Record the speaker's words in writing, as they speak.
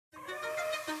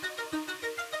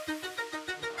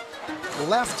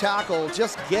left tackle,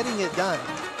 just getting it done.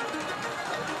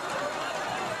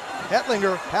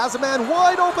 Hetlinger has a man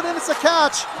wide open, and it's a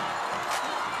catch.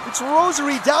 It's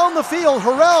Rosary down the field.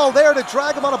 Harrell there to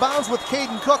drag him out of bounds with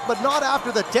Caden Cook, but not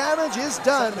after the damage is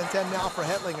done. 10 now for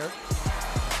Hetlinger.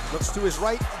 Looks to his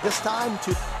right, this time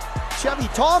to Chevy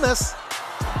Thomas,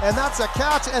 and that's a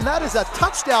catch, and that is a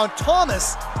touchdown.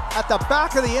 Thomas at the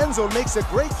back of the end zone makes a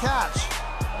great catch.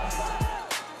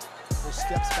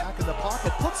 Steps back in the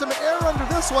pocket, puts some air under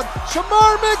this one.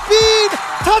 Shamar McBean,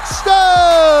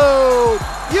 touchdown!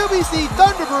 UBC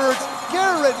Thunderbirds,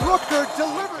 Garrett Rooker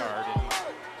delivered.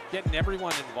 Getting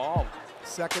everyone involved.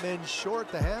 Second and short,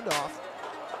 the handoff.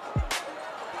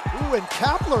 Ooh, and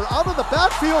Kapler out of the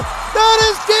backfield. That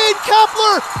is Dean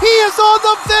Kapler. He is on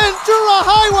the Ventura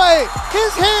Highway.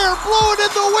 His hair blowing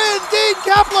in the wind. Dean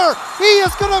Kapler. He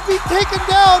is going to be taken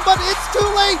down, but it's too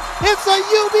late. It's a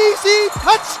UBC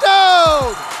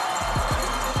touchdown.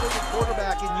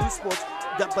 Quarterback in U Sports,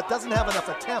 but doesn't have enough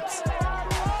attempts.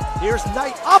 Here's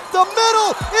Knight up the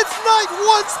middle. It's Knight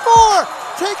once more.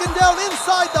 Taken down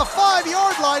inside the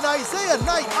 5-yard line. Isaiah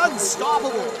Knight,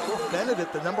 unstoppable.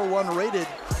 Benedict, the #1 rated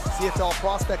CFL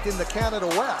prospect in the Canada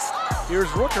West. Here's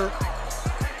Rooker.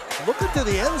 Looking to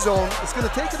the end zone. He's going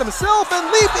to take it himself and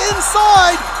leap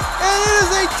inside. And it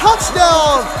is a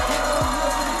touchdown.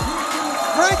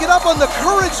 Crank it up on the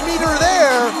courage meter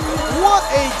there. What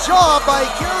a job by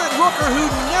Garrett Rooker, who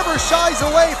never shies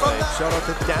away from that. Shout out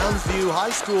to Downsview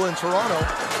High School in Toronto.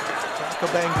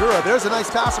 Bangura. There's a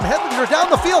nice pass from Hetlinger down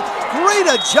the field. Great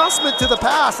adjustment to the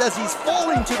pass as he's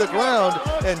falling to the ground.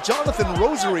 And Jonathan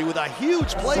Rosary with a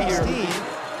huge play here.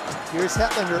 Here's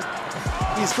Hetlinger.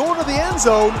 He's going to the end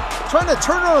zone, trying to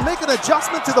turn around and make an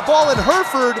adjustment to the ball, and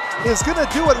Hereford is going to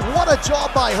do it. What a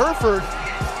job by Hereford.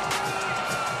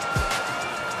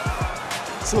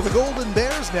 So the Golden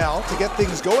Bears now to get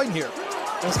things going here.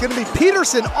 It's going to be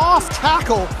Peterson off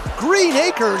tackle. Green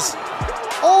Acres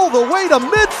all the way to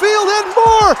midfield and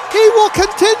more. He will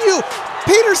continue.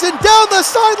 Peterson down the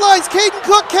sidelines. Caden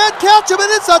Cook can't catch him,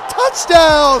 and it's a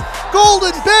touchdown.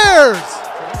 Golden Bears.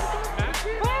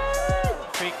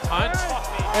 Fake punt.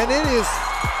 And it is,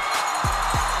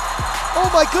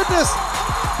 oh my goodness,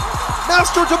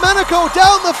 Master Domenico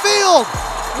down the field.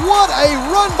 What a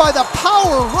run by the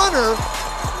power runner.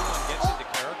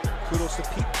 Kudos to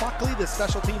Pete Buckley, the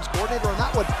special teams coordinator on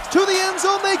that one. To the end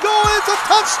zone they go, and it's a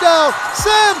touchdown.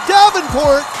 Sam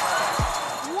Davenport.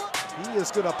 He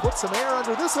is going to put some air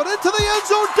under this one. Into the end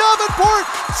zone, Davenport.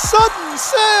 Sudden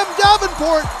Sam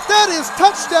Davenport. That is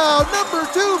touchdown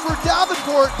 #2 for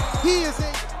Davenport. He is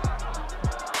a...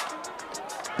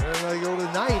 There they go to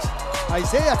Knight.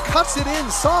 Isaiah cuts it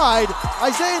inside.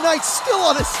 Isaiah Knight still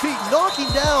on his feet, knocking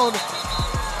down.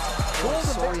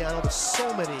 Soriano,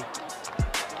 so many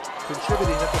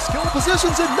contributing at the skill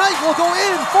positions, and Knight will go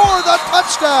in for the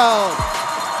touchdown.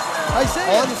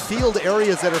 Isaiah. On-field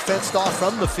areas that are fenced off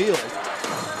from the field.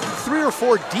 3 or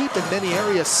 4 deep in many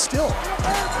areas still.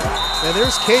 And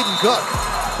there's Caden Cook.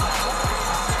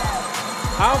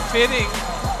 How fitting,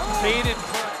 Caden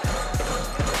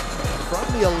from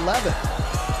the 11.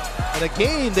 And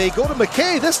again, they go to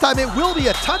McKay. This time it will be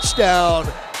a touchdown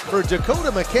for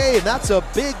Dakota McKay, and that's a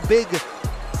big, big...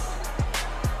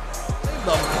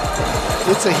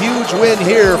 It's a huge win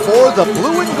here for the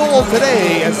blue and gold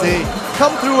today as they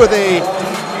come through with a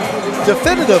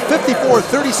definitive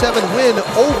 54-37 win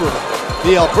over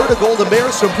the Alberta Golden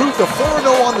Bears to improve to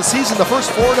 4-0 on the season, the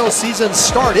first 4-0 season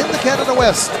start in the Canada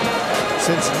West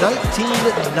since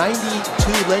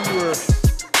 1992. Lend your